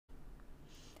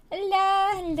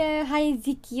Hello, hello. Hi,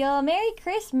 Ezekiel. Merry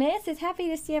Christmas. It's happy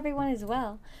to see everyone as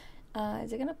well.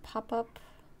 Is it gonna pop up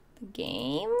the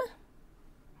game?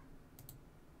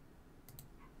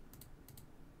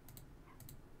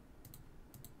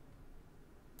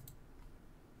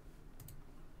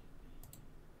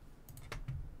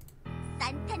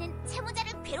 산타는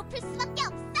채무자를 괴롭힐 수밖에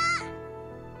없어.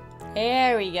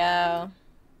 There we go.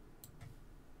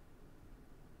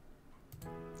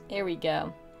 Here we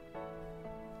go.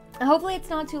 Hopefully it's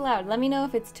not too loud. Let me know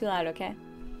if it's too loud, okay?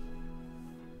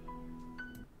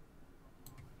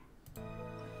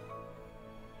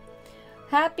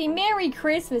 Happy Merry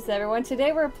Christmas, everyone.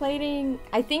 Today we're playing,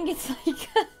 I think it's like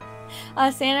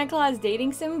a Santa Claus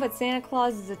dating sim, but Santa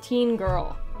Claus is a teen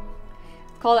girl.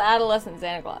 It's called Adolescent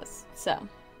Santa Claus. So,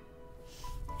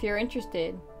 if you're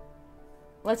interested,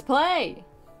 let's play.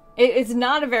 It's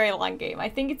not a very long game. I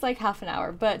think it's like half an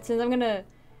hour, but since I'm gonna...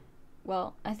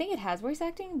 Well, I think it has voice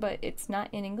acting, but it's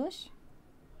not in English.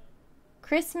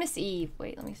 Christmas Eve.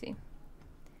 Wait, let me see.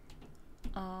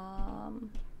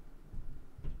 What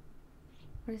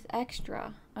is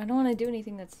extra? I don't want to do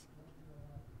anything that's...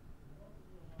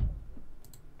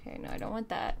 Okay, no, I don't want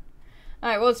that.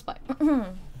 Alright, well, it's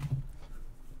fine.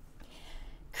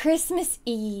 Christmas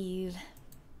Eve.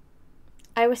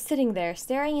 I was sitting there,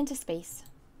 staring into space.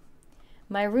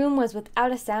 My room was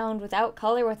without a sound, without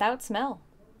color, without smell.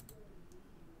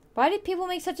 Why did people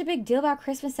make such a big deal about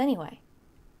Christmas anyway?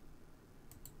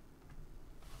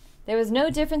 There was no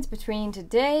difference between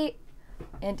today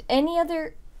and any of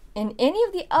the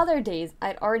other days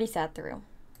I'd already sat through.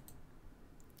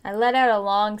 I let out a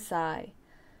long sigh.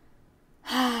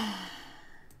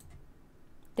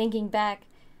 Thinking back,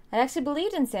 I actually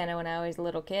believed in Santa when I was a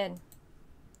little kid.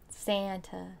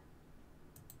 Santa.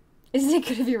 Isn't it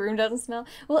good if your room doesn't smell?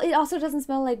 Well, it also doesn't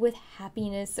smell like with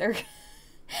happiness or...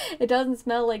 It doesn't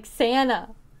smell like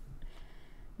Santa.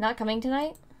 Not coming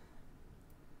tonight?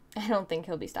 I don't think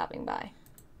he'll be stopping by.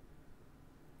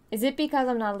 Is it because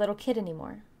I'm not a little kid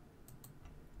anymore?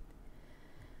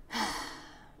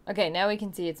 Okay, now we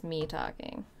can see it's me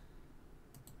talking.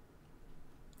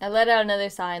 I let out another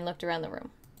sigh and looked around the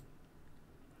room.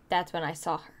 That's when I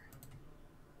saw her.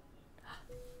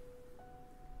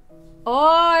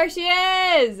 Oh, there she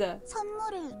is!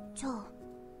 선물을 줘.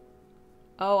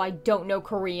 Oh, I don't know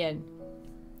Korean.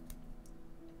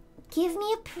 Give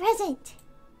me a present.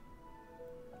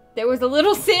 There was a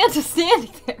little Santa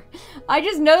standing there. I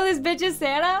just know this bitch is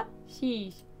Santa?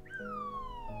 Sheesh.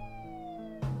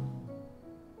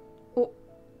 Oh,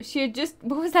 she had just...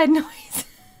 What was that noise?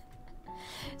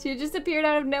 She had just appeared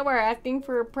out of nowhere asking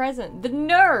for a present. The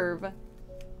nerve!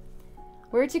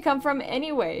 Where'd she come from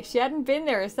anyway? She hadn't been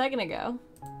there a second ago.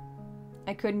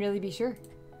 I couldn't really be sure.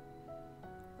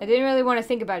 I didn't really want to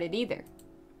think about it either.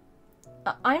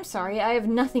 I'm sorry, I have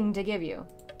nothing to give you.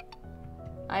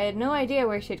 I had no idea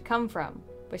where she'd come from,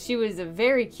 but she was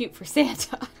very cute for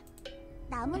Santa.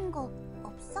 남은 거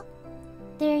없어?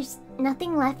 There's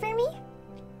nothing left for me?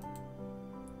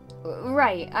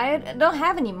 Right, I don't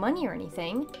have any money or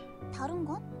anything. 다른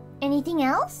건? Anything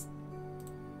else?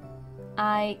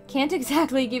 I can't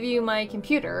exactly give you my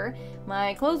computer.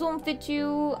 My clothes won't fit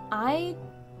you. I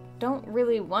don't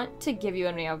really want to give you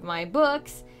any of my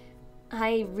books.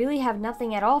 I really have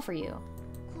nothing at all for you.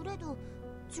 그래도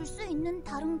줄 수 있는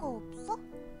다른 거 없어?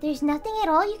 There's nothing at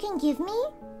all you can give me?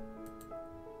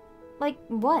 Like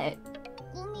what?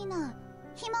 꿈이나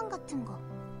희망 같은 거.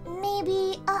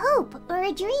 Maybe a hope or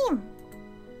a dream.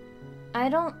 I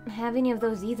don't have any of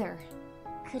those either.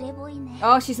 그래 보이네.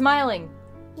 Oh, she's smiling.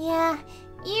 Yeah,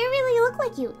 you really look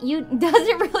like you.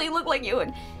 Doesn't really look like you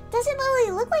would. Doesn't really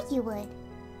look like you would.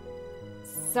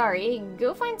 Sorry,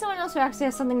 go find someone else who actually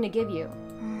has something to give you.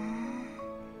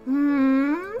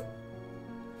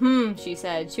 She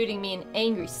said, shooting me an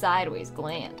angry sideways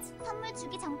glance. 선물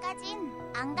주기 전까진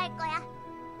안 갈 거야.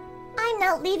 I'm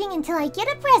not leaving until I get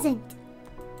a present.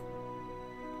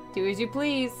 Do as you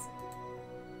please.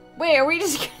 Wait, are we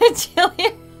just gonna chill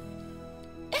here?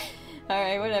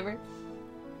 Alright, whatever.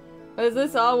 Was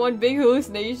this all one big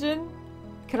hallucination?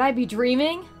 Could I be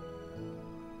dreaming?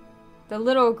 The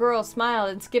little girl smiled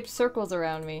and skipped circles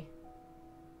around me.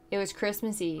 It was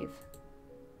Christmas Eve.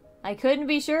 I couldn't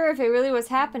be sure if it really was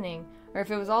happening, or if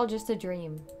it was all just a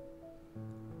dream.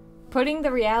 Putting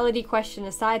the reality question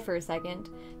aside for a second,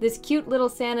 this cute little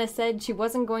Santa said she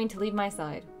wasn't going to leave my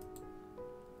side.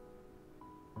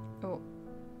 Oh.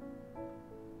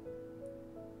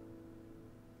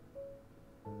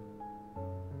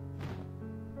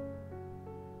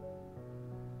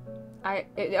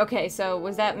 Okay, so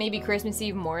was that maybe Christmas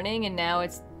Eve morning and now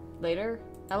it's later?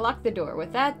 I locked the door.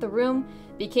 With that, the room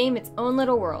became its own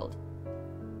little world.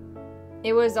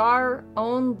 It was our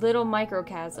own little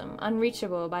microcosm,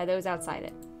 unreachable by those outside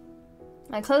it.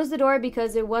 I closed the door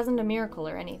because it wasn't a miracle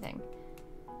or anything.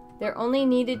 There only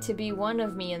needed to be one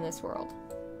of me in this world.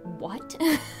 What?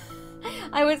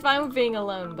 I was fine with being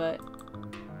alone, but...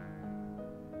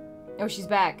 Oh, she's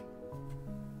back.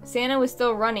 Santa was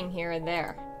still running here and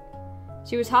there.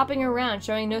 She was hopping around,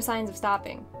 showing no signs of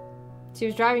stopping. She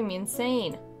was driving me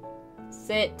insane.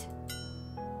 Sit.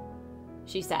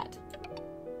 She sat.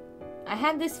 I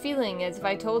had this feeling as if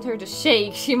I told her to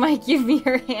shake, she might give me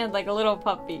her hand like a little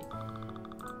puppy.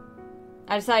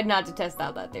 I decided not to test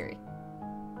out that theory.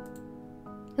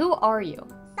 Who are you?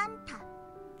 Santa.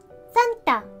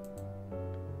 Santa.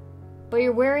 But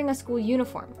you're wearing a school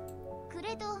uniform.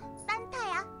 그래도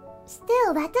산타야.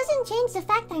 Still, that doesn't change the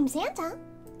fact I'm Santa.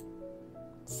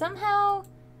 Somehow,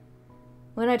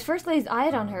 when I'd first laid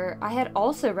eyes on her, I had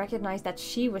also recognized that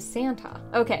she was Santa.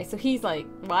 Okay, so he's like,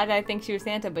 why did I think she was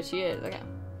Santa? But she is, okay.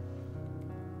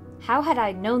 How had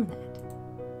I known that?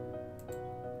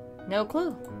 No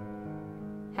clue.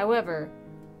 However,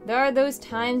 there are those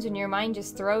times when your mind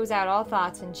just throws out all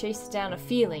thoughts and chases down a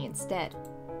feeling instead.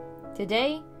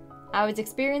 Today, I was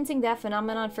experiencing that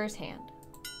phenomenon firsthand.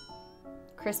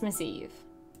 Christmas Eve.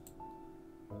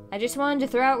 I just wanted to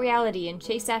throw out reality and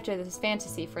chase after this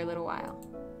fantasy for a little while.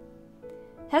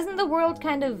 Hasn't the world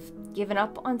kind of given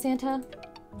up on Santa?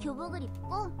 교복을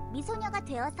입고 미소녀가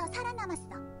되어서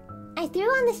살아남았어. I threw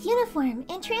on this uniform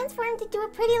and transformed into a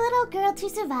pretty little girl to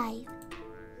survive.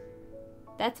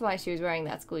 That's why she was wearing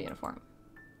that school uniform.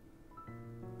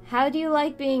 How do you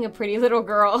like being a pretty little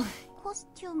girl?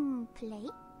 Costume play?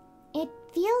 It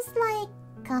feels like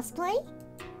cosplay?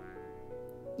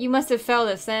 You must have felt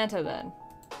as Santa then.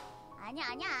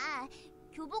 아니야.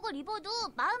 교복을 입어도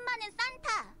마음만은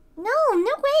산타. No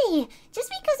way! Just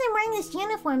because I'm wearing this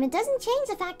uniform, it doesn't change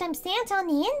the fact I'm Santa on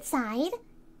the inside.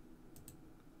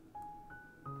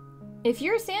 If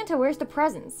you're Santa, where's the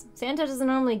presents? Santa doesn't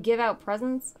normally give out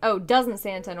presents? Oh, doesn't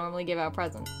Santa normally give out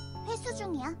presents? 회수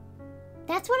중이야.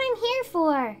 That's what I'm here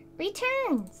for.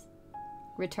 Returns.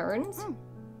 Returns? 응.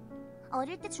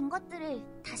 어릴 때 준 것들을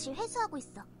다시 회수하고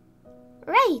있어.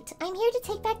 Right. I'm here to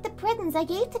take back the presents I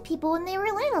gave to people when they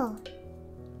were little.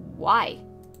 Why?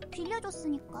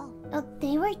 빌려줬으니까.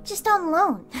 They were just on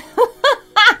loan.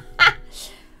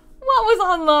 What was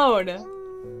on loan?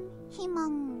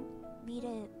 희망,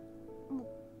 미래, 뭐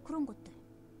그런 것들.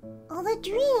 All the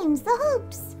dreams, the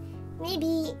hopes.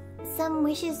 Maybe some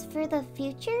wishes for the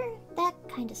future, that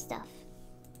kind of stuff.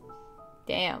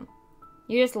 Damn.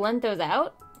 You just lent those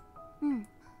out? 응.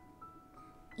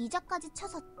 이자까지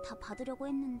쳐서 다 받으려고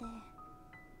했는데.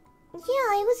 Yeah,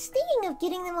 I was thinking of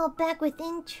getting them all back with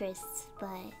interest,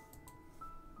 but...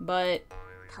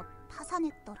 다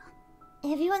파산했더라.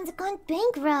 Everyone's gone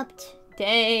bankrupt.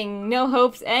 Dang, no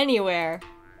hopes anywhere.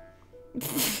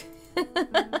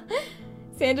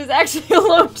 Santa's actually a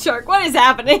loan shark. What is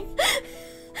happening?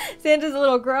 Santa's a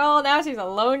little girl, now she's a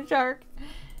loan shark.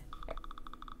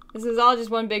 This is all just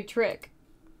one big trick.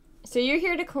 So you're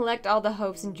here to collect all the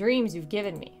hopes and dreams you've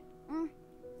given me. 응.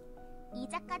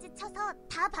 이자까지 쳐서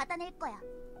다 받아낼 거야.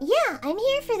 Yeah, I'm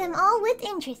here for them all with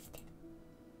interest.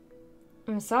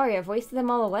 I'm sorry, I've wasted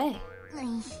them all away.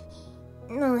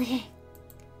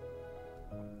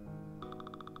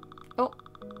 Oh.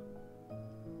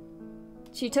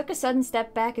 She took a sudden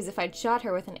step back as if I'd shot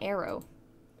her with an arrow.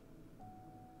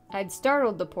 I'd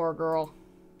startled the poor girl.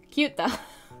 Cute though.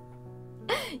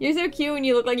 You're so cute when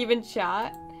you look like you've been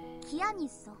shot. 기한이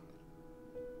있어.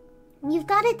 You've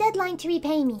got a deadline to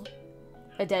repay me.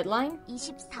 A deadline?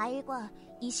 24일과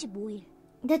 25일.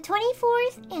 The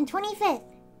 24th and 25th.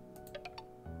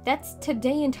 That's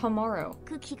today and tomorrow.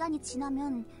 그 기간이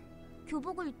지나면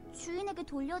교복을 주인에게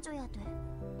돌려줘야 돼.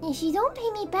 If you don't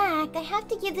pay me back, I have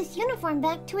to give this uniform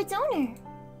back to its owner.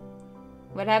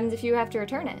 What happens if you have to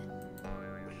return it?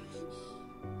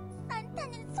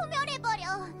 산타는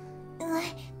소멸해버려.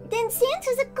 Then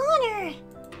Santa's a goner.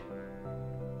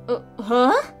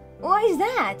 Huh? Why is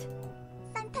that?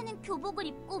 산타는 교복을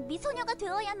입고 미소녀가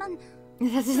되어야만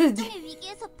That's 결정의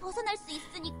위기에서 벗어날 수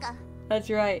있으니까.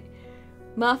 That's right.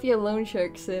 Mafia loan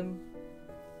shark sim.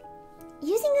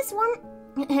 Using this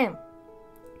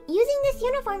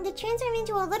uniform to transform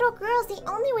into a little girl is the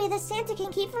only way that Santa can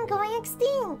keep from going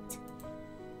extinct.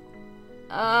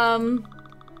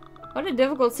 What a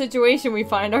difficult situation we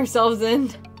find ourselves in.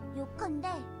 요컨대.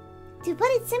 To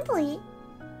put it simply,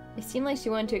 It seemed like she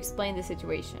wanted to explain the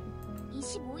situation.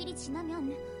 25일이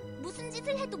지나면 무슨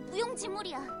짓을 해도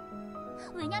무용지물이야.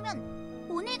 왜냐면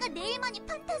오늘과 내일만이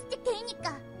판타스틱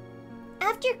데이니까.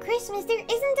 After Christmas, there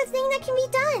isn't a thing that can be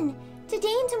done.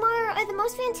 Today and tomorrow are the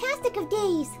most fantastic of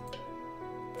days.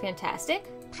 Fantastic?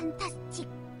 Fantastic.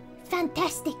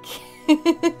 Fantastic.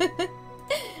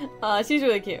 She's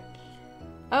really cute.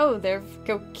 Oh, they're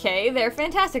okay. They're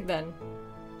fantastic then.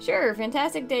 Sure,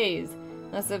 fantastic days.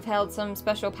 Must have held some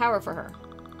special power for her.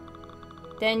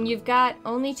 Then you've got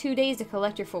only 2 days to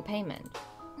collect your full payment.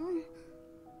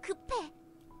 급해.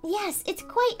 Yes, it's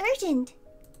quite urgent.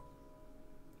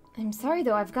 I'm sorry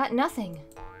though, I've got nothing.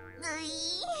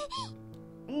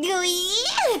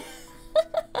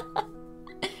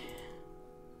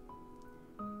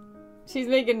 She's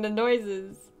making the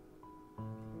noises.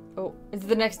 Oh, is it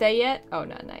the next day yet? Oh,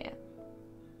 no, not yet.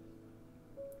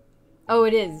 Oh,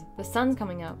 it is. The sun's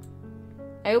coming up.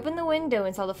 I opened the window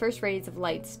and saw the first rays of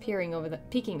lights peeking over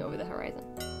the horizon.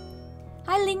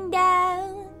 Hi,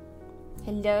 Linda.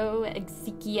 Hello,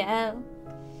 Ezekiel.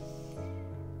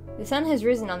 The sun has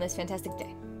risen on this fantastic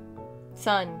day.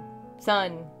 Sun,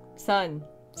 sun, sun,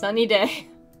 sunny day.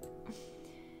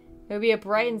 It would be a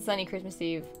bright and sunny Christmas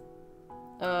Eve.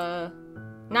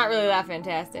 Not really that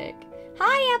fantastic.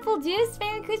 Hi, Apple Juice!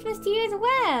 Merry Christmas to you as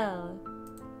well!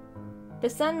 The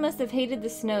sun must have hated the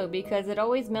snow because it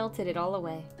always melted it all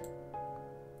away.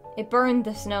 It burned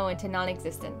the snow into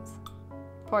non-existence.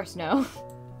 Poor snow.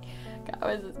 God,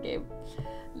 what is this game?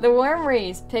 The warm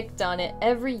rays picked on it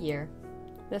every year.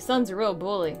 The sun's a real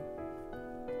bully.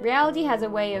 Reality has a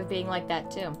way of being like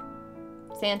that too.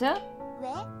 Santa?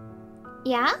 왜?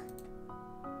 Yeah?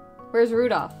 Where's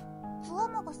Rudolph? 구워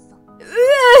먹었어.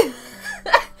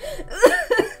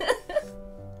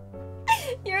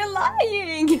 You're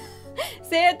lying!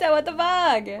 Santa, what the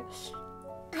fuck?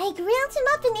 I grilled him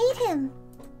up and ate him.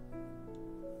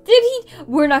 Did he?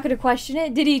 We're not gonna question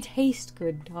it. Did he taste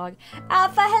good, dog?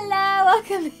 Alpha, hello,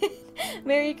 welcome in.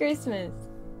 Merry Christmas.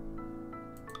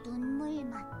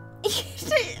 눈물만.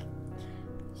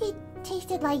 He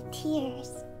tasted like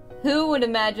tears. Who would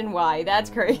imagine why? That's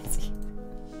crazy.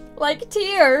 Like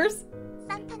tears?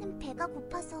 산타는 배가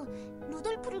고파서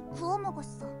루돌프를 구워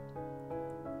먹었어.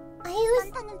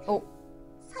 산타는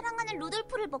사랑하는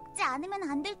루돌프를 먹지 않으면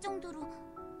안 될 정도로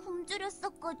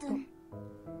굶주렸었거든.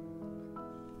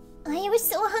 I was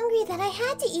so hungry that I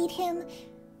had to eat him.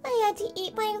 I had to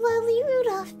eat my lovely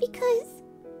Rudolph because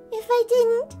if I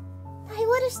didn't, I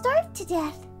would have starved to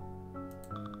death.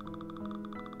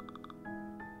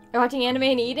 Watching anime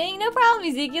and eating? No problem,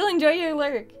 Ezekiel. Enjoy your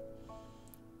lurk.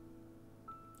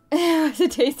 Was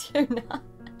it tasty or not?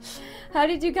 How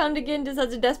did you come to get into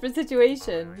such a desperate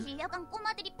situation? 빌려간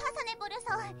꼬마들이 파산해버려서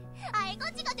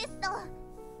알거지가 됐어.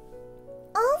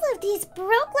 All of these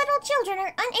broke little children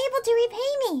are unable to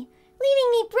repay me, leaving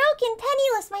me broke and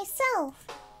penniless myself.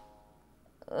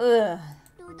 Ugh.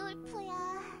 루돌프야.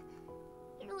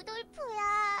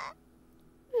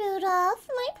 Rudolph,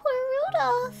 my poor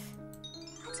Rudolph.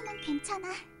 하지만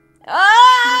괜찮아.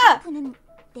 Ah! 루돌프는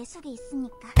내 속에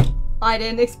있으니까. I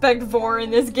didn't expect vor in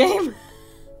this game.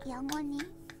 영원히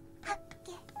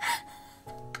함께.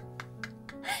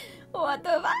 What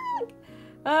the fuck?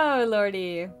 Oh,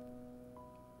 lordy.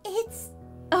 It's...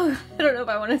 Oh, I don't know if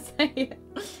I want to say it.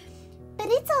 But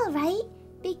it's alright.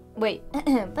 Wait.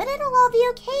 But it'll all be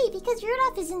okay because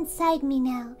Rudolph is inside me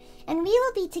now. And we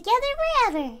will be together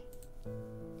forever.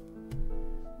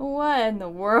 What in the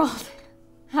world?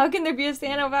 How can there be a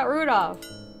Santa without Rudolph?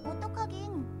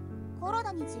 어떡하긴.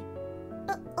 걸어다니지.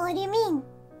 What do you mean?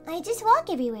 I just walk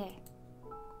everywhere.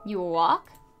 You walk?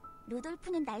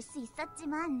 루돌프는 날 수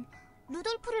있었지만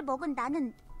루돌프를 먹은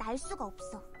나는 날 수가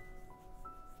없어.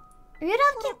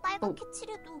 Rudolph 빨갛게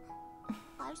칠해도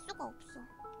날 수가 없어.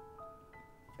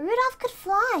 Rudolph could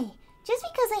fly. Just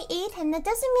because I ate him, that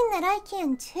doesn't mean that I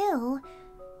can too.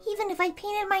 Even if I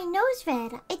painted my nose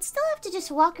red, I'd still have to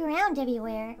just walk around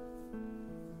everywhere.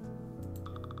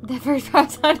 That first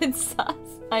part sounded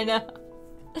sus. I know.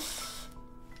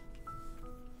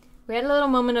 We had a little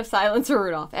moment of silence for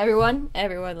Rudolph. Everyone,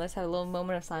 let's have a little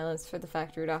moment of silence for the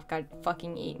fact Rudolph got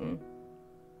fucking eaten.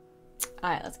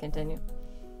 Alright, let's continue.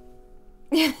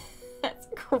 That's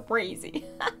crazy.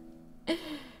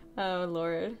 Oh,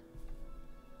 Lord.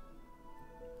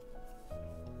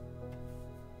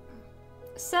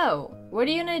 So, what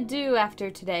are you gonna do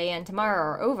after today and tomorrow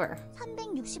are over?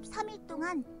 363일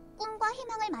동안 꿈과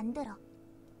희망을 만들어.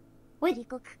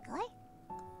 그리고 그걸?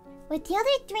 With the other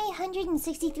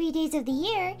 363 days of the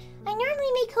year, I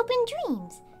normally make hope and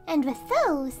dreams. And with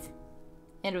those...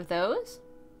 And with those?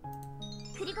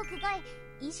 그리고 그걸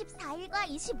 24일과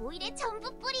 25일에 전부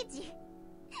뿌리지.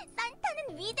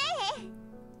 산타는 위대해.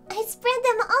 I spread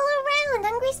them all around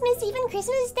on Christmas Eve and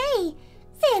Christmas Day.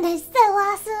 Santa's so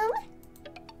awesome.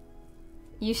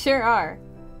 You sure are.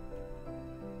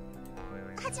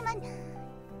 하지만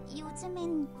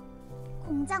요즘엔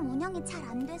공장 운영이 잘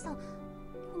안 돼서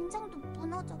심장도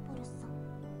무너져 버렸어.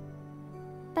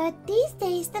 But these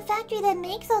days, the factory that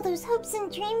makes all those hopes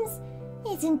and dreams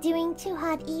isn't doing too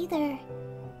hot either.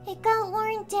 It got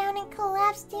worn down and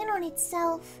collapsed in on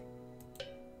itself.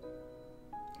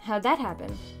 How'd that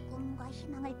happen? 꿈과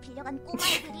희망을 빌려간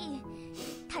꼬마들이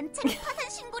단체로 파산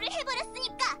신고를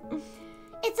해버렸으니까.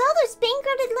 It's all those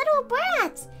bankrupted little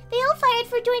brats. They all filed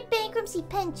for joint bankruptcy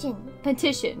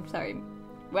petition. Sorry.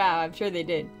 Wow, I'm sure they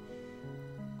did.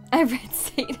 I read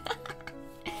Satan.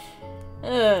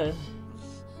 Ugh.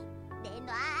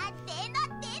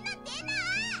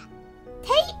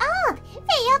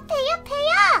 Pay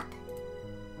up!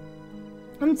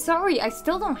 I'm sorry, I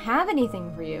still don't have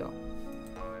anything for you.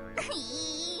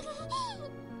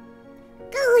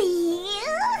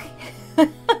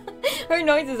 Her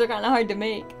noises are kind of hard to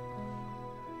make.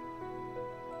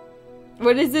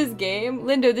 What is this game?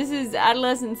 Lindo, this is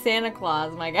Adolescent Santa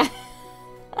Claus, my guy.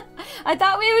 I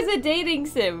thought it was a dating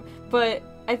sim, but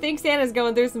I think Santa's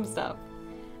going through some stuff.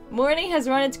 Morning has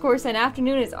run its course and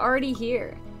afternoon is already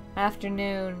here.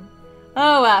 Afternoon.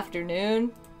 Oh,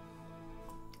 afternoon.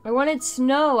 I wanted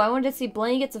snow. I wanted to see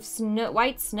blankets of snow,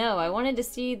 white snow. I wanted to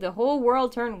see the whole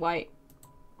world turn white.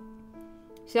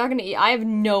 She's not gonna eat. I have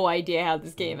no idea how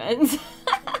this game ends.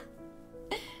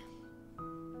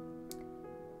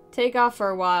 Take off for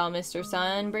a while, Mr.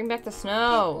 Sun. Bring back the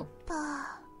snow.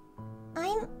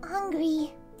 I'm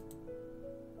hungry.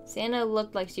 Santa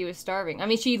looked like she was starving. I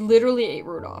mean, she literally ate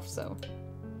Rudolph, so.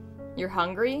 You're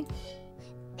hungry?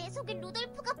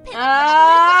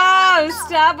 Oh,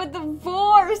 stop with the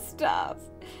vor stuff.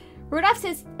 Rudolph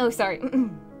says, oh, sorry.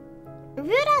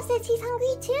 Rudolph says he's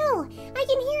hungry too. I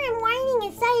can hear him whining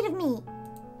inside of me.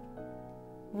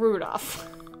 Rudolph.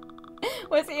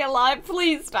 Was he alive?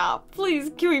 Please stop.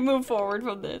 Please, can we move forward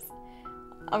from this?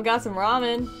 I've got some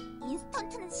ramen.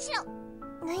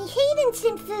 I hate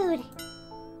instant food.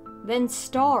 Then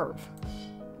starve.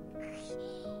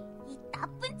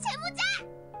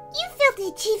 You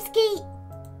filthy cheapskate.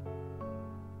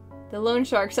 The loan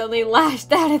shark suddenly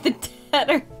lashed out at the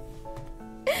debtor.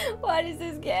 What is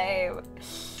this game?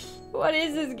 What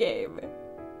is this game?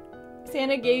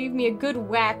 Santa gave me a good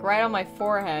whack right on my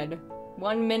forehead.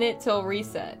 1 minute till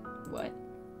reset. What?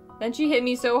 Then she hit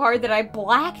me so hard that I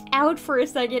blacked out for a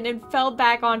second and fell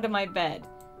back onto my bed.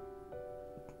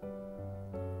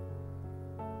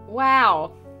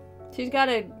 Wow. She's got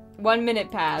a 1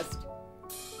 minute passed.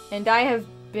 And I have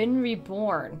been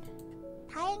reborn.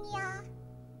 다행이야.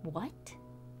 What?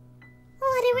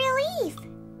 What a relief.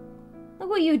 Look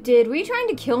what you did. Were you trying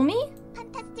to kill me?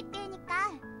 판타스틱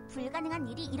데이니까 불가능한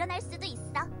일이 일어날 수도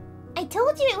있어. I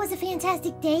told you it was a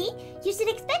fantastic day. You should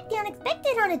expect the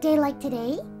unexpected on a day like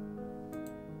today.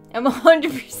 I'm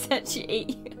 100% she ate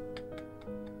you.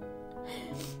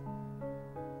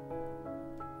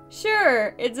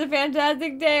 Sure, it's a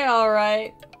fantastic day,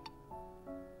 alright.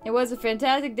 It was a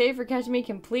fantastic day for catching me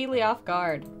completely off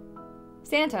guard.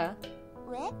 Santa?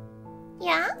 What?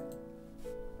 Yeah?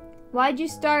 Why'd you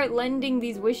start lending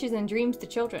these wishes and dreams to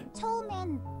children?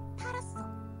 처음엔 팔았어.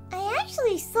 I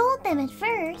actually sold them at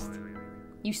first.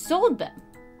 You sold them?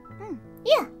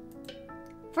 Yeah.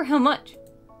 For how much?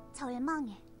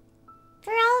 절망해.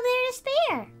 For all of their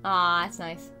despair. Aw, that's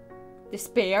nice.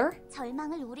 Despair?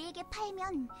 절망을 우리에게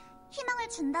팔면 희망을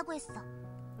준다고 했어.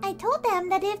 I told them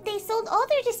that if they sold all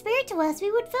their despair to us,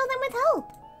 we would fill them with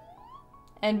hope.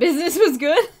 And business was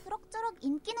good? 그럭저럭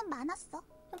인기는 많았어.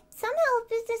 Somehow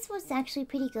business was actually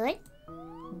pretty good.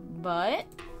 But?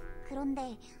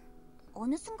 그런데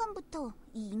어느 순간부터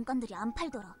이 인간들이 안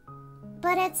팔더라.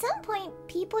 But at some point,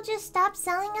 people just stopped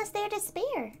selling us their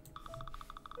despair.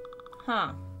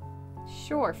 Huh.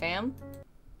 Sure, fam.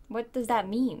 What does that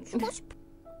mean?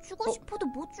 주고 싶어도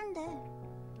못 준대.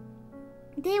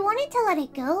 They wanted to let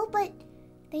it go, but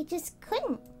they just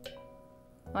couldn't.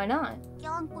 Why not?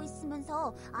 껴안고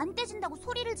있으면서 안 떼진다고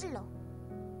소리를 질러.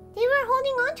 They were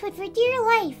holding on to it for dear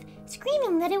life,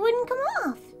 screaming that it wouldn't come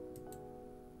off.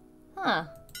 Huh.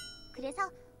 그래서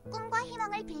꿈과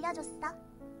희망을 빌려줬어.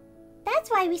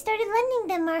 That's why we started lending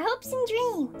them our hopes and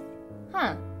dreams.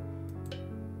 Huh.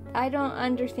 I don't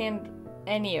understand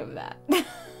any of that.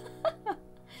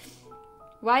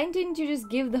 Why didn't you just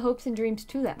give the hopes and dreams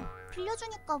to them?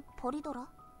 빌려주니까 버리더라.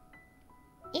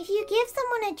 If you give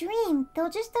someone a dream, they'll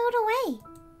just throw it away.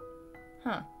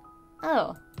 Huh.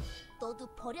 Oh. 너도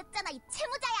버렸잖아, 이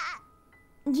채무자야.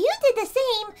 You did the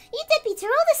same. You deadbeats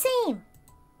are all the same.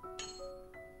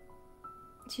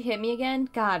 She hit me again?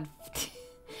 God.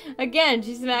 Again,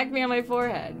 she smacked me on my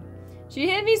forehead. She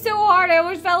hit me so hard I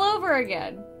almost fell over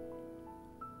again.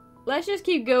 Let's just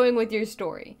keep going with your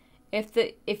story.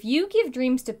 If you give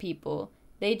dreams to people,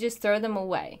 they just throw them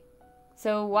away.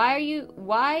 So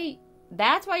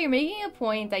that's why you're making a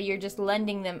point that you're just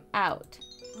lending them out.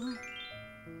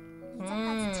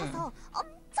 이자까지 쳐서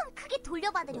엄청 크게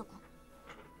돌려받으려고.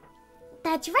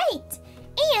 That's right.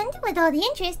 And with all the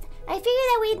interest, I figured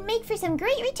that we'd make for some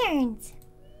great returns.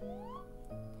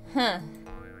 Huh.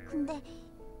 근데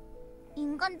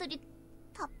인간들이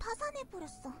다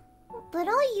파산해버렸어. But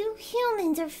all you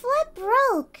humans are flat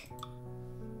broke.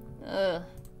 Ugh.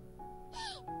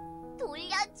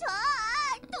 돌려줘!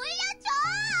 돌려줘!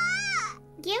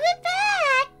 Give it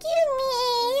back! Give me!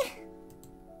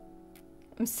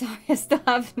 I'm sorry, I still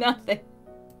have nothing.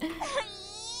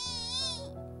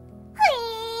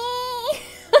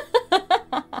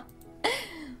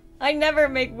 I never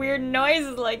make weird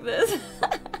noises like this.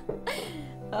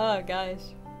 Oh gosh.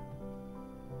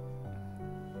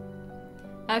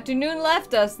 Afternoon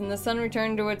left us and the sun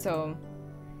returned to its home.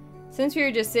 Since we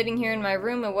were just sitting here in my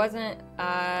room, it wasn't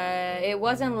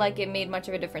like it made much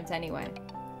of a difference anyway.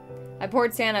 I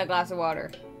poured Santa a glass of water.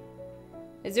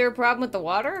 Is there a problem with the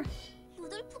water?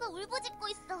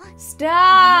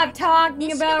 Stop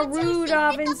talking about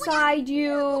Rudolph inside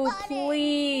you!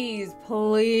 Please,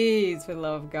 please, for the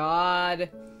love of God.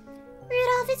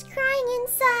 Rudolph is crying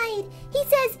inside. He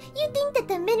says, you think that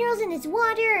the minerals in his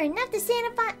water are enough to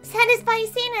satisfy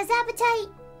Santa's appetite?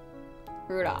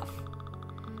 Rudolph.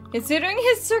 Considering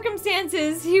his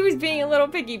circumstances, he was being a little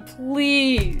picky.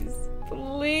 Please,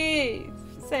 please,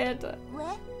 Santa.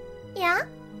 What? Yeah?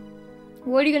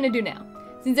 What are you gonna do now?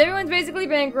 Since everyone's basically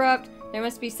bankrupt, there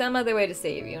must be some other way to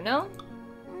save you, no?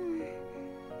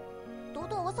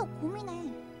 너도 어서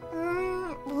고민해.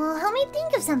 Well, help me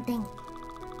think of something.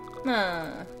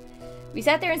 We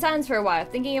sat there in silence for a while,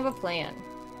 thinking of a plan.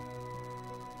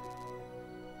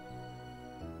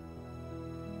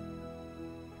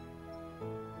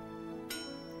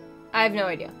 I have no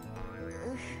idea.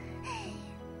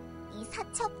 이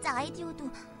사채업자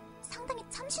아이디어도 상당히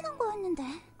참신한 거였는데.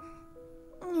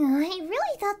 I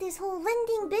really thought this whole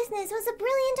lending business was a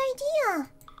brilliant idea.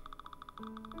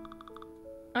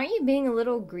 Aren't you being a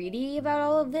little greedy about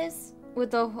all of this?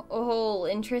 With the whole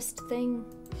interest thing?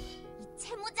 이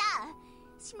채무자!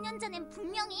 10년 전엔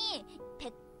분명히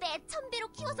 100배,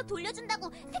 1000배로 키워서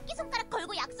돌려준다고 새끼손가락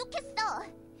걸고 약속했어.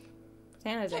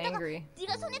 Santa's angry.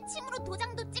 네가 손에 침으로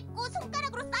도장도 찍고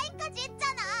손가락으로 사인까지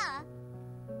했잖아.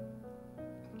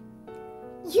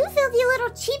 You filthy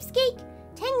little cheapskate!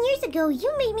 10 years ago,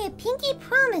 you made me a pinky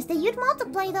promise that you'd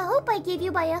multiply the hope I gave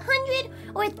you by 100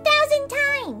 or 1,000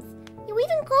 times. You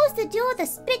even closed the deal with a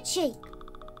spit shake.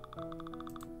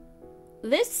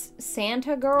 This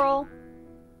Santa girl,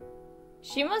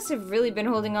 she must have really been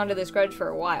holding on to this grudge for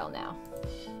a while now.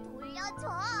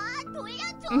 돌려줘!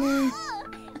 돌려줘!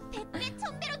 100배,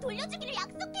 1000배로 돌려주기를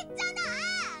약속했잖아!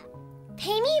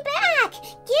 Pay me back!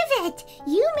 Give it!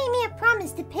 You made me a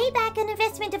promise to pay back an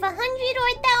investment of 100 or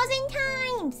 1,000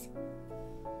 times!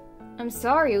 I'm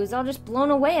sorry, it was all just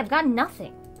blown away. I've got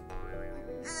nothing.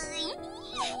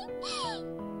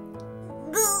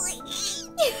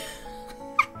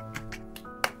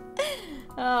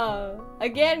 Oh,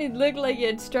 again, it looked like he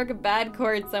had struck a bad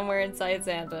chord somewhere inside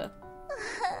Santa.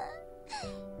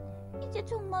 이제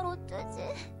정말 어쩌지?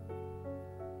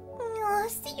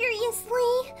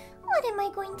 Seriously? What am I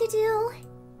going to do?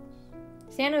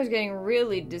 Santa was getting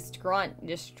really distraught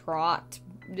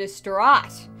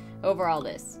over all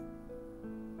this.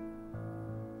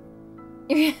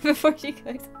 Before she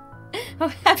goes, I'm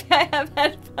happy I have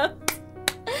headphones.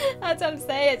 That's what I'm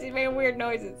saying. She's making weird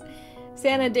noises.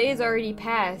 Santa Day's already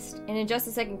passed, and in just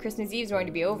a second, Christmas Eve's going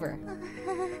to be over.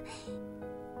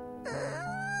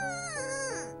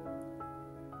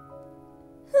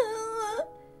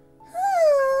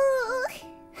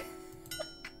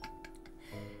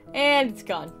 And it's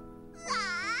gone.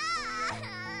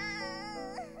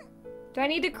 Do I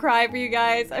need to cry for you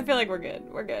guys? I feel like we're good.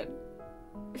 We're good.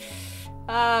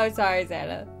 Oh, sorry,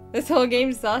 Santa. This whole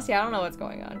game's saucy. I don't know what's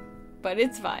going on. But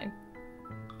it's fine.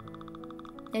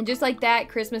 And just like that,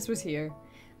 Christmas was here.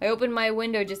 I opened my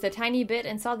window just a tiny bit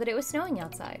and saw that it was snowing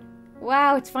outside.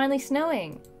 Wow, it's finally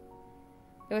snowing.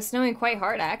 It was snowing quite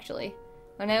hard, actually.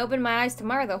 When I opened my eyes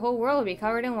tomorrow, the whole world will be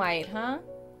covered in white, huh?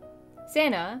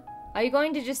 Santa, are you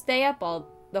going to just stay up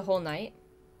the whole night?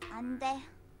 안 돼.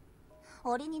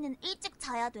 어린이는 일찍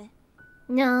자야 돼.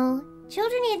 No,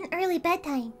 children need an early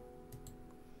bedtime.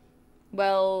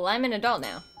 Well, I'm an adult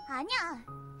now. 아니야.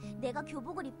 내가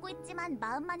교복을 입고 있지만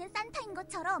마음만은 산타인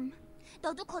것처럼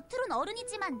너도 겉으론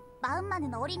어른이지만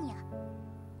마음만은 어린이야.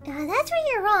 That's where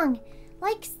you're wrong.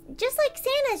 Just like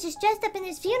Santa's just dressed up in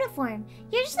his uniform.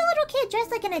 You're just a little kid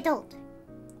dressed like an adult.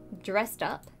 Dressed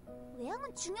up?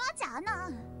 외형은 중요하지 않아.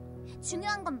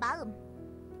 중요한 건 마음.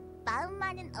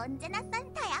 나는 언제나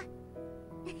산타야.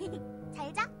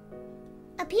 잘 자.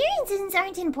 Appearances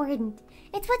aren't important.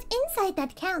 It's what's inside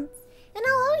that counts. And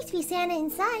I'll always be Santa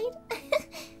inside.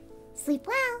 Sleep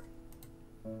well.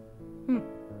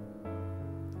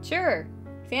 Sure.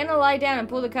 Santa lied down and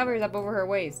pulled the covers up over her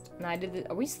waist. And I did the...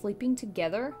 Are we sleeping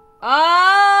together?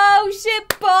 Oh, shit,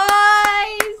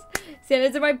 boys!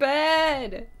 Santa's in my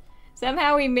bed.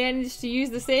 Somehow we managed to use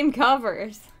the same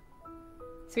covers.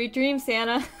 Sweet dreams,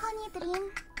 Santa. Honey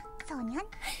dream, 소년.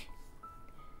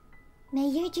 May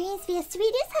your dreams be as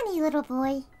sweet as honey, little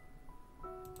boy.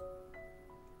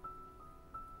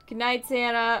 Good night,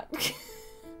 Santa.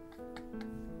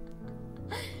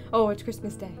 Oh, it's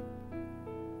Christmas Day.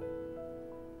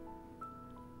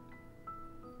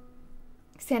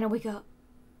 Santa, wake up.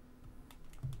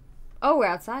 Oh, we're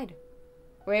outside.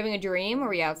 We're having a dream, or are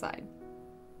we outside?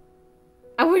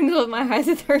 I wouldn't close my eyes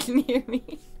if they're near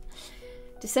me.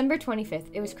 December 25th.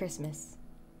 It was Christmas.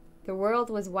 The world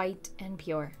was white and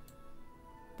pure.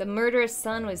 The murderous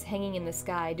sun was hanging in the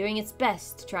sky, doing its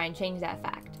best to try and change that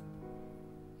fact.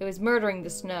 It was murdering the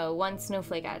snow, one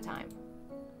snowflake at a time.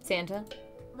 Santa?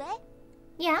 What?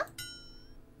 Yeah?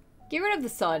 Get rid of the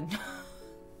sun.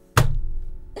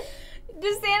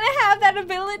 Does Santa have that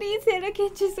ability? Santa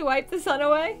can just wipe the sun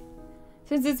away?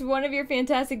 Since it's one of your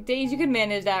fantastic days, you can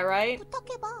manage that, right?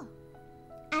 부탁해봐.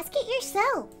 Ask it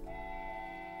yourself.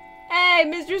 Hey,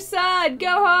 Mr. Sun,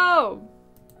 go home!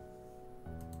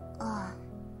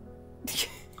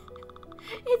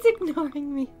 It's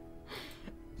ignoring me.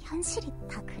 현실이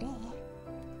다 그래.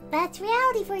 That's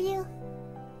reality for you.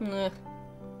 Ugh.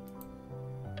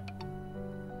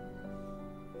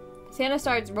 Santa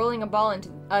starts rolling a ball into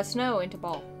snow into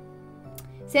ball.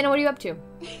 Santa, what are you up to?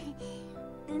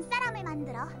 눈사람을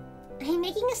만들어. I'm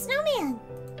making a snowman.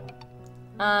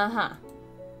 Uh-huh.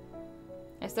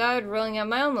 I started rolling out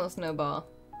my own little snowball.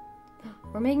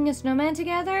 We're making a snowman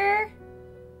together?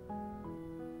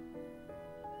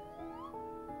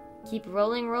 Keep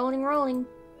rolling, rolling, rolling.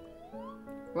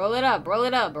 Roll it up, roll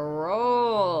it up,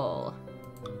 roll.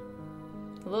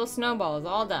 The little snowball is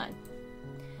all done.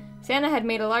 Santa had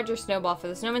made a larger snowball for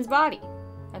the snowman's body.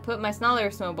 I put my smaller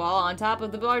snowball on top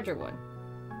of the larger one.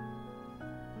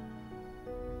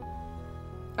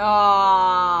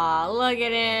 Aww, look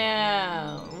at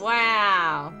him!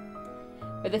 Wow!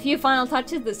 With a few final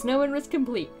touches, the snowman was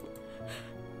complete.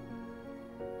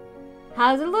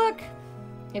 How does it look?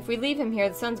 If we leave him here,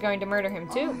 the sun's going to murder him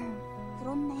too.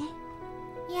 그렇네.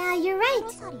 Yeah, you're right.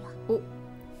 Oh.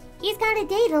 He's got a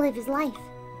day to live his life.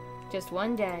 Just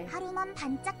one day. 하루만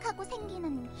반짝하고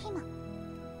생기는 희망.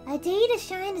 A day to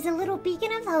shine is a little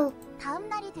beacon of hope. 다음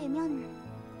날이 되면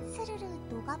스르르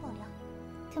녹아버려.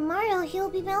 Tomorrow he'll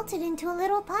be melted into a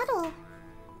little puddle.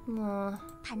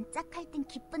 반짝할 땐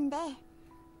기쁜데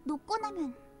녹고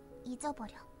나면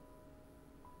잊어버려.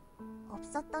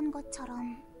 없었던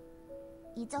것처럼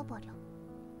잊어버려.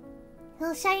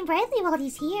 He'll shine brightly while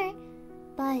he's here,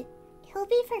 but he'll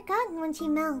be forgotten when she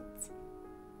melts.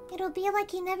 It'll be like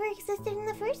he never existed in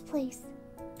the first place.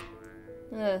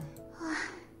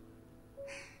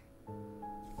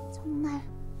 정말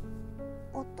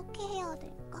어떻게 해야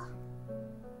될까?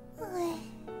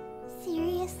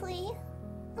 Seriously?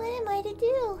 What am I to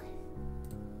do?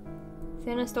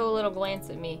 Santa stole a little glance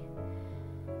at me.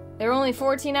 There were only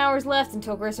 14 hours left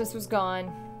until Christmas was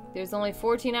gone. There's only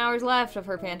 14 hours left of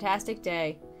her fantastic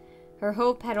day. Her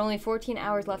hope had only 14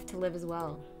 hours left to live as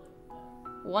well.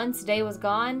 Once day was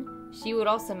gone, she would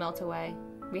also melt away.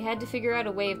 We had to figure out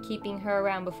a way of keeping her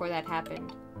around before that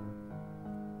happened.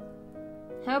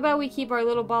 How about we keep our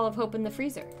little ball of hope in the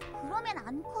freezer? 그러면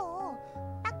안 커.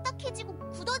 딱딱해지고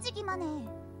굳어지기만 해.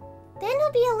 Then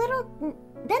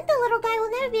the little guy will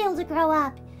never be able to grow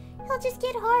up. He'll just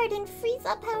get hard and freeze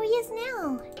up how he is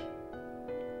now.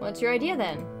 What's your idea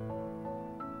then?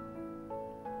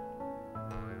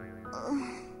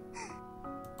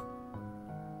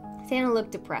 Santa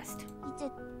looked depressed. 이제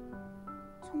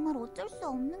정말 어쩔 수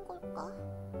없는 걸까?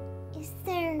 Is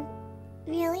there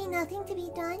really nothing to be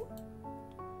done?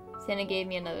 Santa gave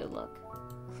me another look.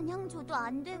 그냥 줘도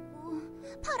안 되고,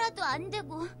 팔아도 안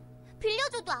되고,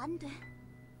 빌려줘도 안 돼.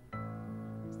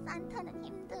 산타는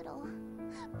힘들어.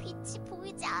 빛이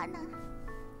보이지 않아.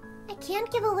 I can't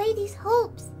give away these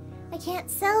hopes. I can't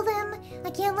sell them.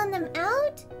 I can't lend them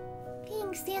out.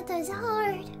 Being Santa is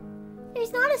hard.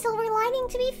 There's not a silver lining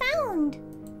to be found.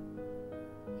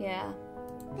 Yeah.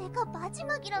 내가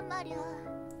마지막이란 말이야.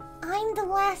 I'm the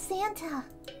last Santa.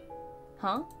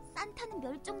 Huh? 산타는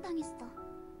멸종당했어.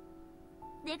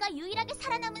 내가 유일하게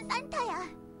살아남은 산타야.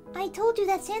 I told you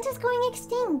that Santa's going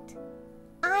extinct.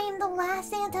 I am the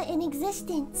last Santa in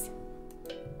existence.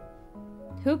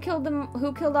 Who killed them?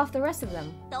 Who killed off the rest of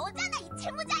them? 너잖아, 이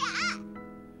채무자야!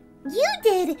 You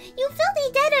did! You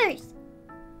filthy debtors!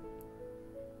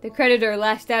 The creditor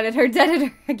lashed out at her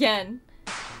debtor again.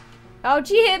 Oh,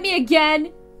 she hit me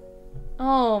again!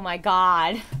 Oh my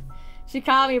god. She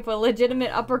caught me with a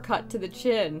legitimate uppercut to the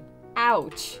chin.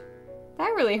 Ouch.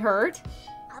 That really hurt.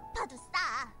 아파도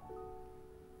싸.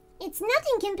 It's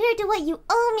nothing compared to what you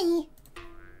owe me.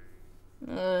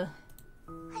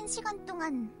 1시간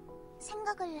동안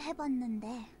생각을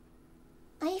해봤는데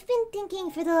I've been thinking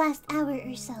for the last hour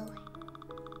or so.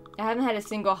 I haven't had a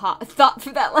single thought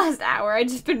for that last hour. I've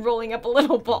just been rolling up a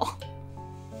little ball.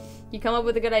 You come up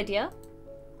with a good idea?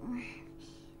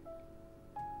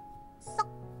 썩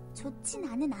좋진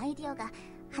않은 아이디어가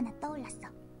하나 떠올랐어.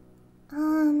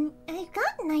 I've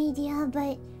got an idea,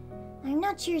 but I'm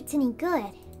not sure it's any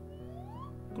good.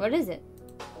 What is it?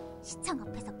 시청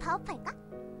앞에서 파업할까?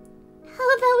 How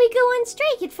about we go on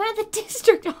strike in front of the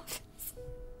district office?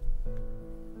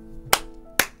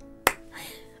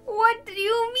 What do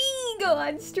you mean go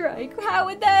on strike? How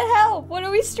would that help? What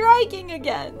are we striking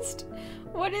against?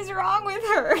 What is wrong with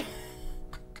her?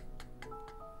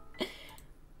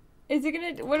 Is it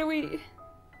gonna... What are we...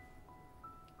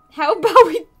 How about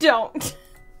we don't?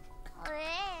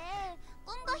 왜?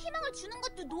 꿈과 희망을 주는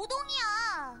것도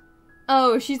노동이야.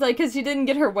 Oh, she's like, because she didn't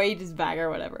get her wages back or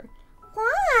whatever.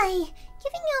 Why?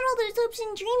 Giving out all those hopes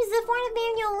and dreams is a form of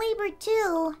manual labor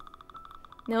too.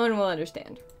 No one will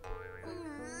understand.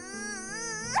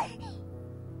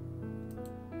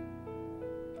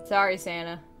 Sorry,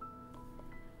 Santa.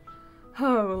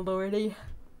 Oh, lordy.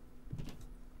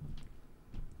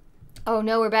 Oh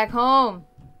no, we're back home.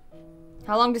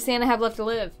 How long does Santa have left to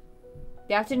live?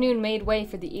 The afternoon made way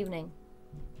for the evening.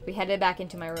 We headed back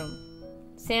into my room.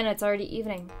 Santa, it's already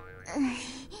evening.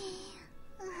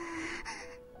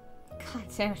 God,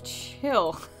 Santa,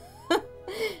 chill.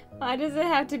 Why does it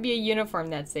have to be a uniform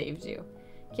that saves you?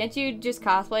 Can't you just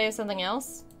cosplay as something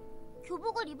else?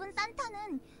 교복을 입은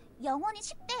산타는 영원히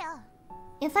 10대야.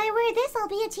 If I wear this, I'll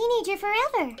be a teenager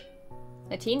forever.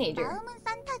 A teenager? 마음은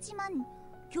산타지만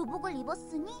교복을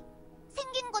입었으니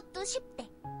생긴 것도 10대.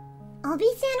 I'll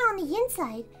be Santa on the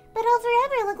inside, but I'll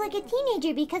forever look like a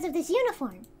teenager because of this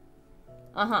uniform.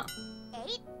 Uh-huh.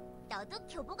 에잇, 너도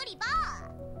교복을 입어.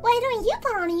 Why don't you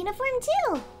put on a uniform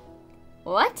too?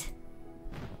 What?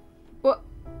 What?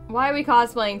 Why are we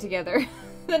cosplaying together?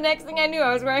 The next thing I knew,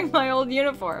 I was wearing my old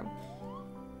uniform.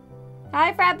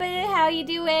 Hi, Frappe, how you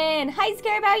doing? Hi,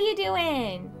 Scarab, how you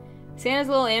doing? Santa's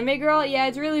little anime girl? Yeah,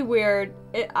 it's really weird.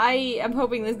 I am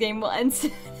hoping this game will end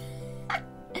soon.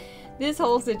 This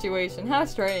whole situation, how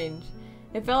strange.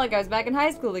 It felt like I was back in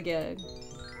high school again.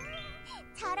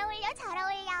 잘 어울려, 잘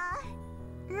어울려.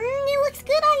 It looks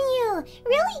good on you.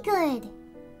 Really good.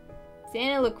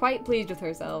 Santa looked quite pleased with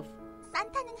herself.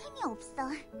 산타는 힘이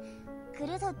없어.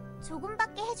 그래서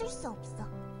조금밖에 해줄 수 없어.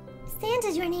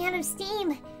 Santa's running out of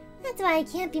steam. That's why I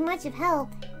can't be much of help.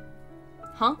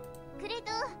 Huh?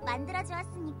 그래도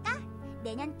만들어주었으니까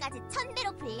내년까지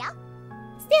 1000배로 불려.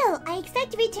 Still, I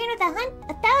expect to return with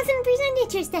 1,000%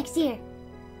 interest next year.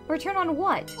 Return on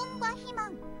what? 꿈과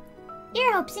희망.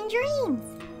 Your hopes and dreams.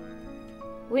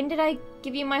 When did I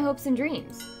give you my hopes and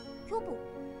dreams? 교복.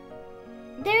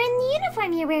 They're in the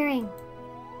uniform you're wearing.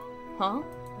 Huh?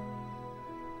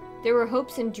 There were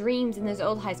hopes and dreams in this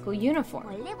old high school uniform.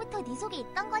 원래부터 네 속에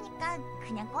있던 거니까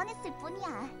그냥 꺼냈을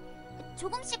뿐이야.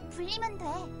 조금씩 불리면 돼.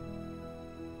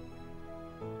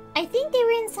 I think they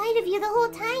were inside of you the whole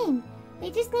time. They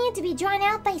just needed to be drawn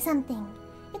out by something.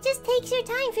 It just takes your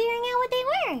time figuring out what they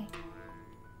were.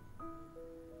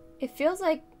 It feels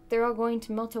like they're all going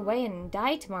to melt away and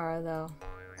die tomorrow, though.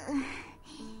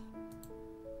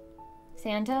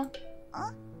 Santa?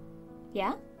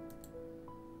 Yeah?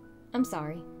 I'm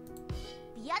sorry.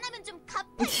 미안하면 좀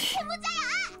갚아,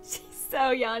 채무자야! She's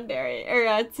so yandere, or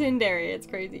tsundere, it's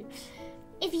crazy.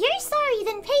 If you're sorry,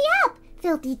 then pay up,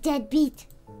 filthy deadbeat.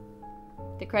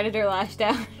 The creditor lashed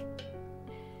out.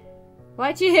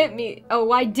 Why'd she hit me? Oh,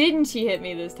 why didn't she hit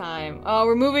me this time? Oh,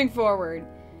 we're moving forward.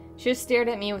 She just stared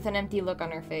at me with an empty look on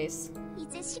her face.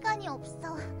 이제 시간이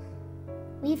없어.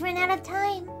 We've run out of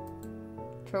time.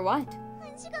 For what?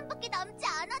 1시간밖에 남지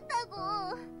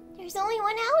않았다고. There's only 1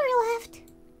 hour left.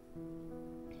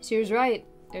 She was right.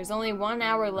 There's only 1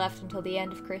 hour left until the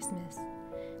end of Christmas.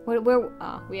 We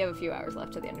have a few hours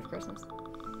left till the end of Christmas.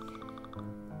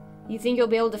 You think you'll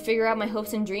be able to figure out my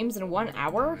hopes and dreams in 1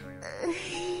 hour?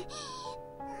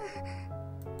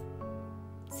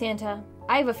 Santa,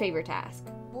 I have a favor to ask.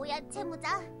 뭐야,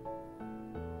 채무자?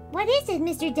 What is it,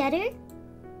 Mr. Debtor?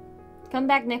 Come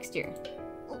back next year.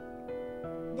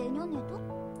 내년에도?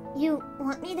 You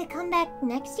want me to come back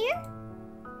next year?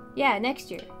 Yeah,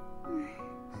 next year.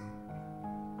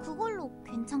 그걸로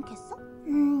괜찮겠어?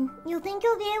 You think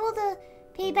you'll be able to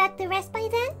pay back the rest by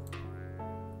then?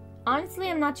 Honestly,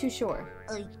 I'm not too sure.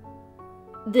 어이.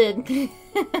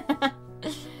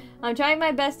 I'm trying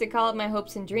my best to call up my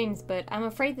hopes and dreams, but I'm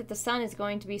afraid that the sun is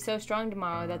going to be so strong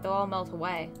tomorrow that they'll all melt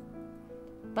away.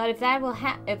 But if that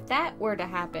were to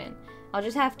happen, I'll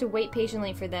just have to wait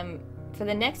patiently for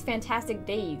the next fantastic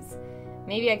days.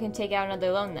 Maybe I can take out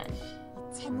another loan then.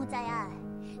 채무자야,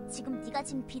 지금 네가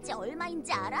진 빚이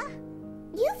얼마인지 알아?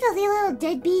 You filthy little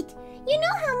deadbeat. You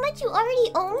know how much you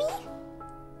already owe me?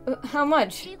 How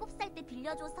much? 7살 때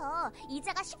빌려줘서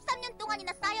이자가 13년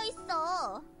동안이나 쌓여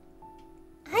있어.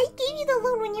 I gave you the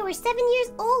loan when you were 7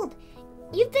 years old.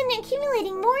 You've been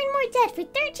accumulating more and more debt for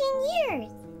 13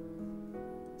 years.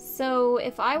 So,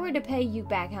 if I were to pay you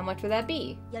back, how much would that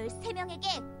be?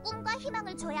 13명에게 꿈과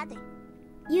희망을 줘야 돼.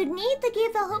 You'd need to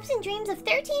give the hopes and dreams of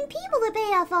 13 people to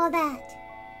pay off all that.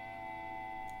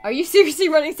 Are you seriously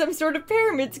running some sort of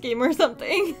pyramid scheme or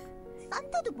something?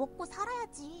 산타도 먹고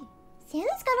살아야지.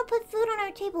 Santa's gotta put food on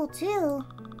our table too.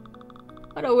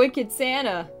 What a wicked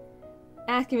Santa.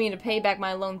 Asking me to pay back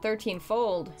my loan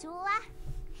 13-fold. 좋아.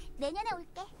 내년에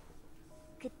올게.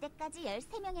 그때까지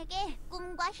 13명에게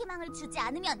꿈과 희망을 주지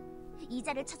않으면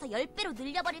이자를 쳐서 10배로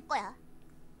늘려버릴 거야.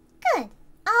 Good.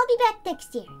 I'll be back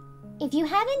next year. If you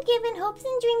haven't given hopes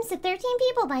and dreams to 13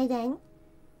 people by then...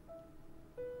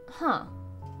 Huh.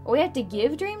 We have to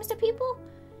give dreams to people?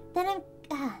 Then I'm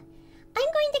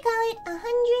going to call it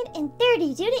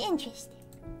 130 due to interest.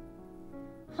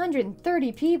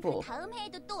 130 people? 다음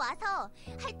해에도 또 와서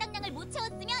할당량을 못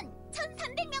채웠으면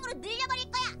 1,300명으로 늘려버릴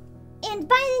거야. And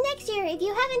by the next year, if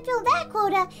you haven't filled that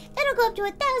quota, that'll go up to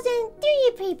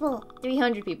 1,003 people.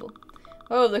 300 people.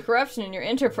 Oh, the corruption in your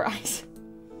enterprise.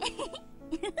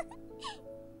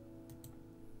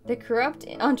 The corrupt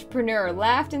entrepreneur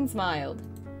laughed and smiled.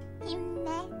 힘내.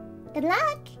 Good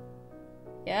luck.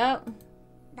 Yep.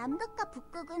 남극과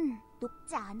북극은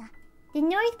녹지 않아. The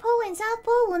North Pole and South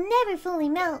Pole will never fully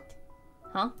melt.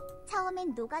 Huh?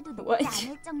 처음엔 녹아도 녹지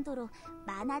않을 정도로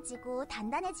많아지고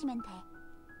단단해지면 돼.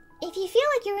 If you feel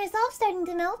like your resolve's starting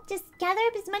to melt, just gather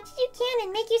up as much as you can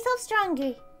and make yourself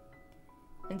stronger.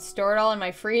 And store it all in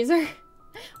my freezer?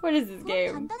 What is this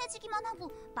game? 단단해지기만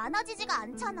하고 많아지지가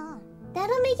않잖아.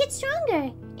 That'll make it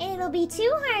stronger, and it'll be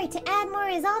too hard to add more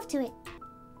resolve to it.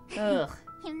 Ugh.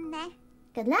 힘내.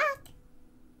 Good luck.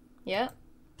 Yep.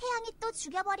 태양이 또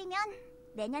죽여버리면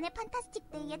내년에 판타스틱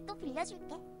데이에 또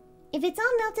빌려줄게. If it's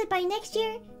all melted by next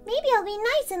year, maybe I'll be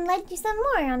nice and lend you some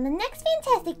more on the next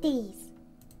fantastic days.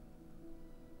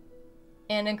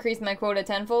 And increase my quota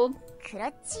 10-fold?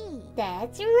 그렇지.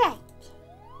 That's right.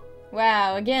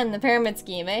 Wow, again, the pyramid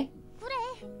scheme, eh? 그래.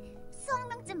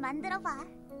 수억명쯤 만들어봐.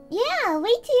 Yeah,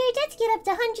 wait till your debts get up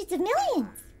to hundreds of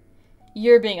millions.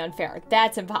 You're being unfair.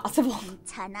 That's impossible.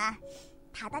 괜찮아.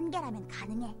 다단계라면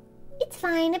가능해. It's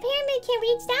fine. A pyramid can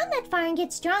reach down that far and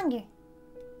get stronger.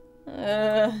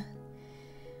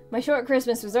 My short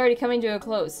Christmas was already coming to a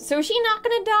close. So is she not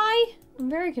gonna die? I'm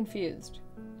very confused.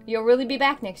 You'll really be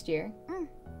back next year?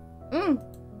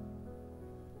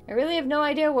 I really have no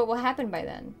idea what will happen by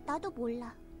then. 나도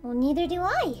몰라. Well, neither do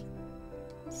I.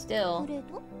 Still.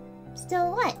 그래도?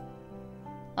 Still what?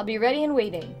 I'll be ready and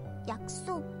waiting.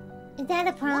 약속. Is that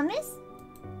a promise?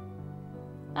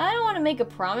 I don't want to make a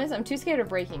promise. I'm too scared of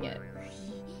breaking it.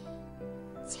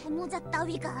 채무자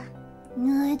따위가.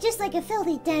 No, just like a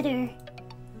filthy debtor.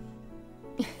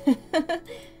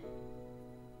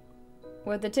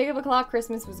 With the tick of a clock,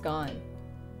 Christmas was gone.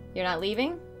 You're not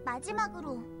leaving?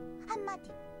 마지막으로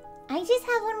한마디. I just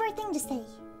have one more thing to say.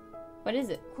 What is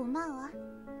it? 고마워.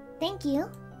 Thank you.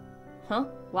 Huh?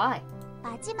 Why?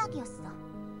 마지막이었어.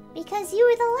 Because you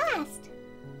were the last.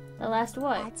 The last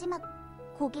what? 마지막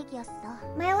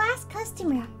고객이었어. My last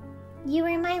customer. You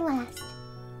were my last.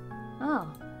 Oh.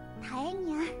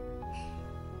 다행이야.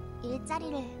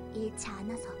 일자리를 잃지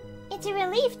않아서. It's a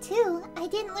relief too. I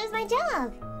didn't lose my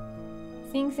job.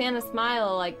 Seeing Santa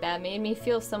smile like that made me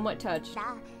feel somewhat touched.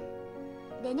 나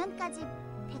내년까지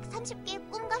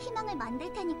 130개의 꿈과 희망을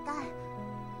만들 테니까.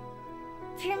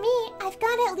 For me, I've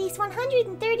got at least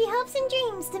 130 hopes and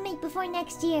dreams to make before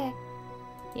next year.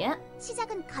 Yeah.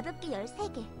 시작은 가볍게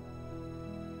 13개.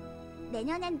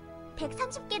 내년엔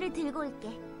 130개를 들고 올게.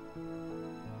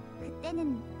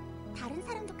 그때는 다른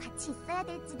사람도 같이 있어야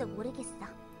될지도 모르겠어.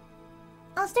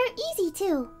 I'll start easy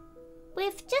too,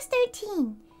 with just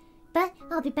 13. But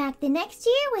I'll be back the next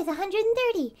year with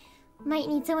 130. Might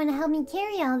need someone to help me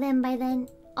carry all of them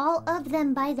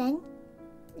by then.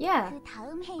 Yeah. 그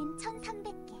다음 해엔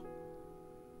 1,300개.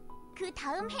 그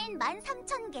다음 해엔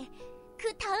 13,000개.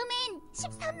 그 다음 해엔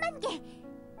 13만 개.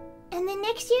 Then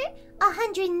next year,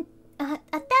 1,300.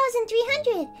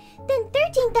 Then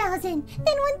 13,000.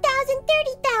 Then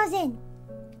 1,030,000.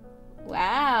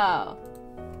 Wow.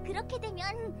 그렇게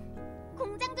되면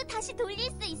공장도 다시 돌릴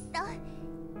수 있어.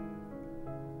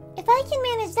 If I can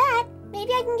manage that,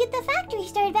 maybe I can get the factory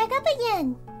started back up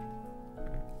again.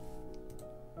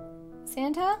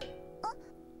 Santa?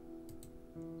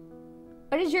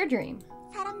 What is your dream?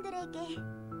 사람들에게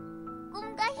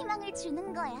꿈과 희망을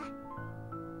주는 거야.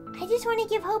 I just want to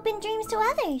give hope and dreams to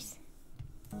others.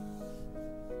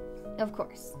 Of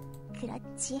course.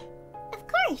 그렇지. Of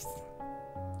course.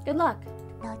 Good luck.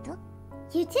 너도?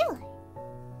 You too.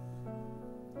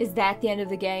 Is that the end of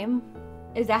the game?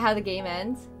 Is that how the game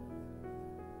ends?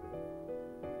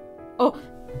 Oh!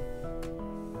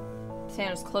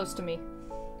 Santa's close to me.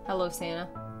 Hello, Santa.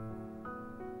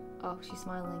 Oh, she's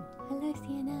smiling. Hello,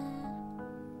 Santa.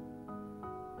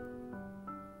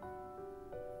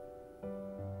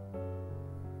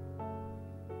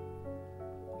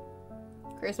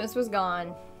 Christmas was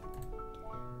gone.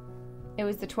 It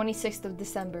was the 26th of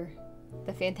December.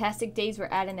 The fantastic days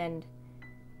were at an end.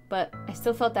 But I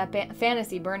still felt that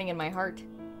fantasy burning in my heart.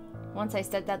 Once I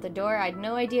stepped out the door, I had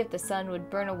no idea if the sun would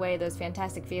burn away those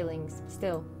fantastic feelings.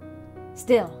 Still,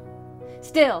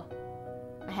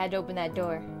 I had to open that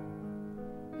door.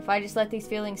 If I just let these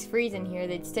feelings freeze in here,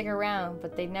 they'd stick around,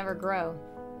 but they'd never grow.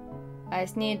 I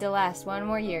just needed to last one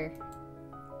more year.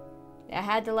 I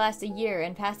had to last a year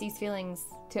and pass these feelings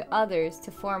to others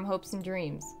to form hopes and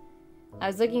dreams. I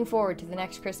was looking forward to the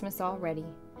next Christmas already.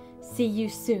 See you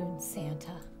soon,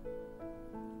 Santa.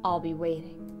 I'll be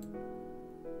waiting.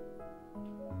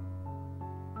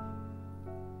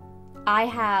 I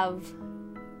have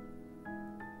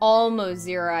almost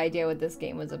zero idea what this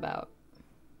game was about.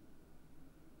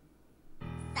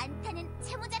 산타는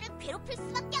채무자를 괴롭힐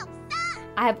수밖에 없어.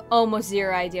 I have almost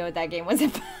zero idea what that game was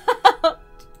about.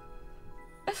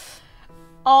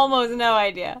 Almost no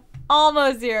idea.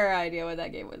 Almost zero idea what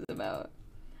that game was about.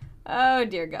 Oh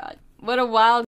dear God. What a wild